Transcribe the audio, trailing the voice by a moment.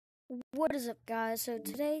What is up, guys? So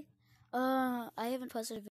today, I haven't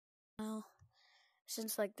posted a video now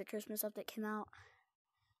since like the Christmas update came out.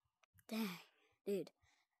 Dang, dude,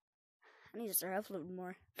 I need to start uploading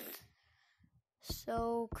more.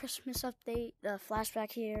 So Christmas update, the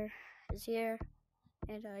flashback is here,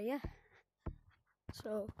 and yeah.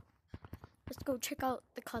 So let's go check out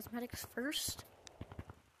the cosmetics first.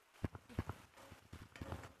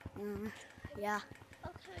 Yeah.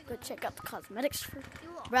 Go check out the cosmetics first.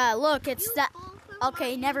 Bruh, look, it's that.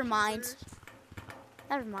 Okay, never mind.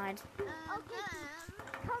 Never mind.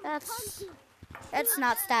 That's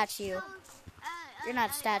not statue. You're not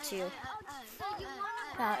a statue.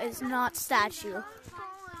 No, it's not statue.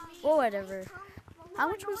 Or whatever. How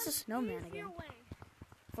much was the snowman again?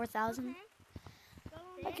 4,000?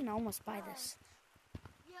 I can almost buy this.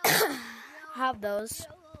 Have those.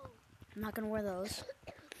 I'm not gonna wear those.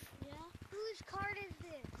 Whose card is this?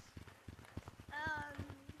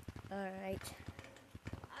 Alright.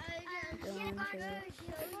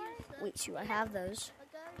 Wait, shoot, I have those.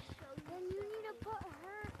 Then you need to put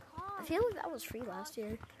her card. I feel like that was free last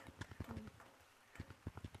year.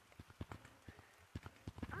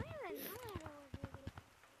 I don't even know how to do it.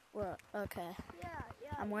 Well, okay. Yeah.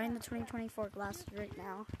 I'm wearing the 2024 glasses right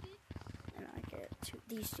now. And I get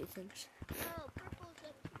these two things. Oh, purple.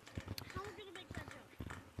 How are we gonna make that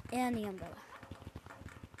jump? And the umbrella.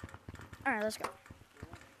 Alright, let's go.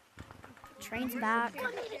 Train's back.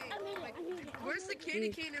 Where's the candy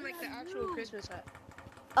cane and like the actual Christmas hat?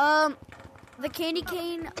 The candy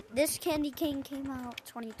cane, this candy cane came out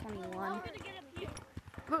 2021.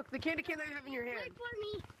 Look, the candy cane that you have in your hand. Wait for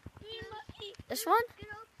me. This one?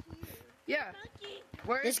 Yeah.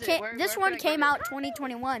 Where is This one came out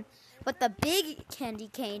 2021, but the big candy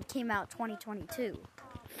cane came out 2022.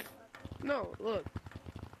 No, look.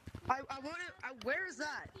 I want it. Where is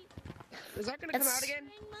that? Is that gonna come out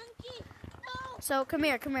again? So come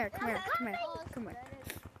here.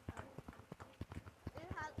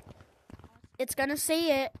 It's gonna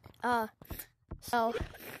say it. So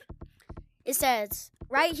it says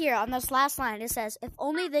right here on this last line. It says, "If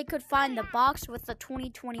only they could find the box with the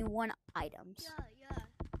 2021 items."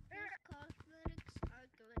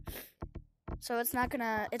 So it's not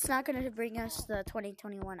gonna bring us the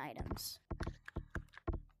 2021 items.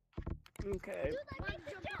 Okay.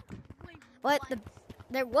 But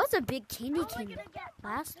there was a big candy cane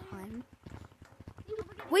last time.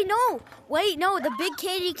 Wait, no, the big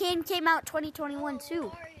candy cane came out 2021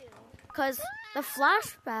 too. Cause the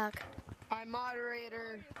flashback. I'm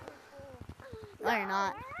moderator. No, you're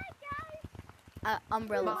not.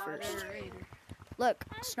 Umbrella first. Look,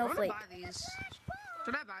 snowflake.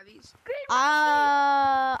 Should I buy these?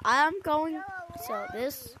 I'm going. So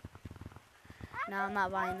this. No, I'm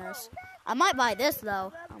not buying this. I might buy this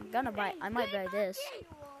though. I might buy this.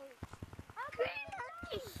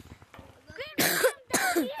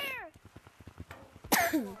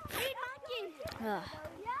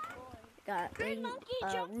 Got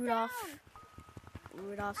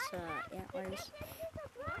Rudolph's antlers.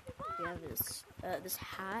 We have this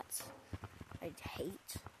hat. I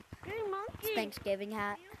hate. It's Thanksgiving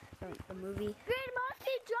hat from the movie.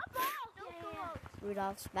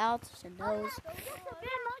 Rudolph's mouth and nose.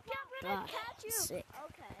 Sick.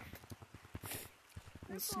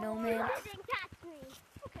 And snowman.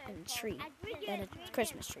 And a tree. And a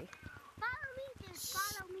Christmas tree.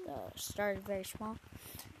 Started very small.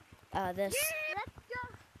 This.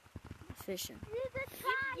 Fishing.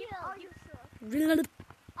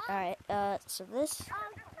 Alright, so this.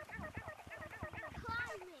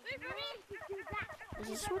 Is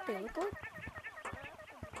this what they look like?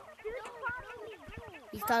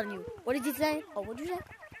 He's telling you. What did he say? Oh, what did you say?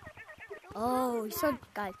 Oh, he's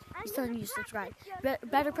telling you to subscribe.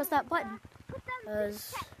 Better press that button.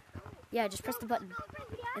 Yeah, just press the button.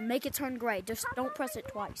 And make it turn gray. Just don't press it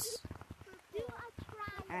twice.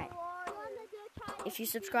 Alright. If you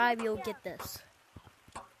subscribe, you'll get this.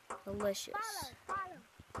 Delicious.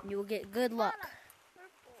 And you will get good luck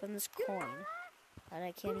from this coin that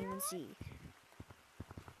I can't even see.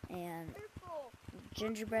 And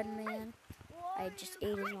gingerbread man. I just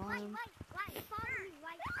ate his arm.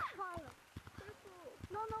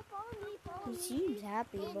 He seems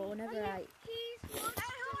happy, but whenever I...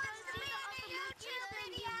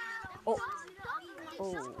 Oh,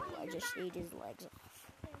 I just ate his legs off.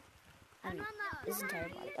 I mean, his entire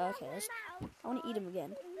body. Okay, I want to eat him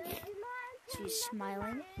again. She's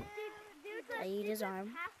smiling. I ate his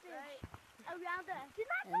arm.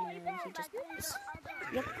 And then he just dies.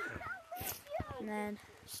 Yep. And then,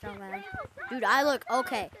 snowman. Dude, I look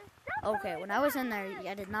okay. Okay, when I was in there,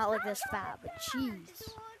 I did not look this fat, but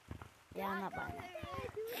jeez. Yeah, I'm not buying it.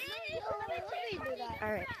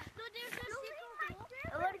 Alright. No, there's a secret hole.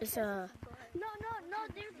 It's No,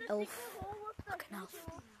 there's a elf. secret hole with the Look, an elf.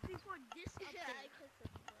 before this update.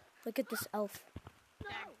 Look at this elf. No.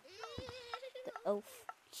 The elf.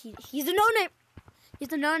 He's a no-name.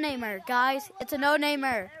 He's a no-namer, guys. It's a no-namer.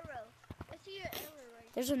 Arrow. I see your arrow right.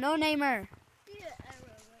 There's a no-namer. I see your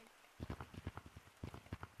arrow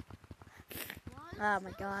right. Oh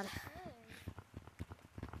my god.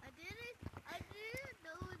 I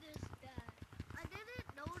didn't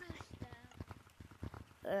notice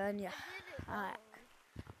that. And yeah. Alright.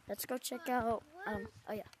 Let's go check out.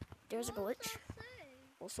 Oh yeah. There's a glitch.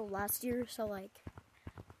 Also last year, so like.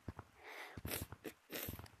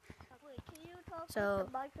 Wait, can you talk So- with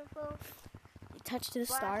the microphone? You touch this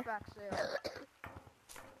star. Flashback sale.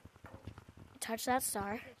 You touch that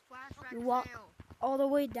star. Flashback You walk sale. all the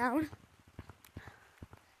way down.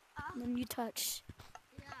 And then you touch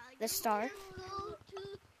the star. Go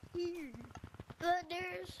to here. But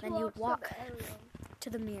there's Then you lots of walk. arrows. To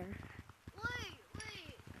the mirror. Wait.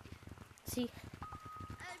 See?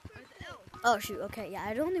 I Oh shoot. Okay. Yeah.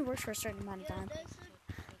 It only works for a certain amount of time.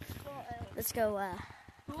 Let's go.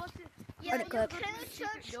 Who wants to? Yeah, you Unequip. can't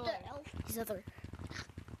touch the elf. These other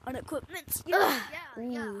unequipments. Yeah, Ugh.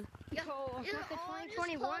 yeah. Ooh. Yo, You with the all this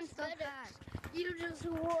 2021 stuff cosmetics. back. You just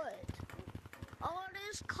want all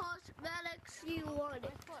this cosmetics you want.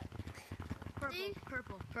 See?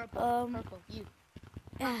 Purple. You.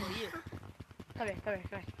 Yeah. You. Come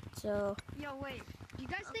here. So Yo, wait. You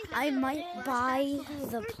guys think I that might buy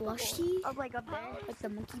the plushie, of like up there? like the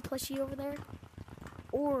monkey plushie over there,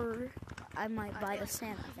 or I might buy the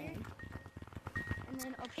Santa thing. And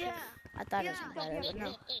then up Yeah. I thought it was better, but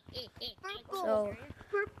no. Purple. So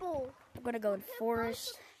Purple. I'm gonna go in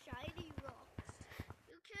forest, Shiny rocks.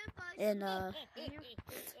 You can't buy and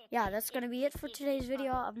yeah, that's gonna be it for today's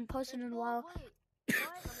video. I haven't posted in a while.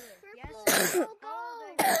 Purple.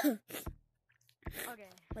 Go. Okay.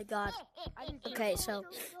 My God. I didn't see Okay, it. so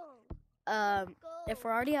Go. if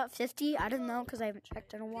we're already at 50, I don't know because I haven't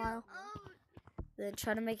checked in a while. Then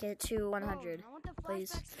try to make it to 100, I want the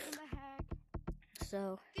please. flashbacks in the heck.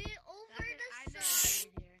 So. Get over the side.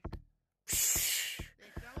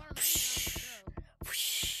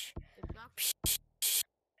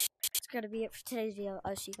 It's gonna be it for today's video.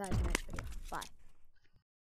 I'll see you guys in the next video. Bye.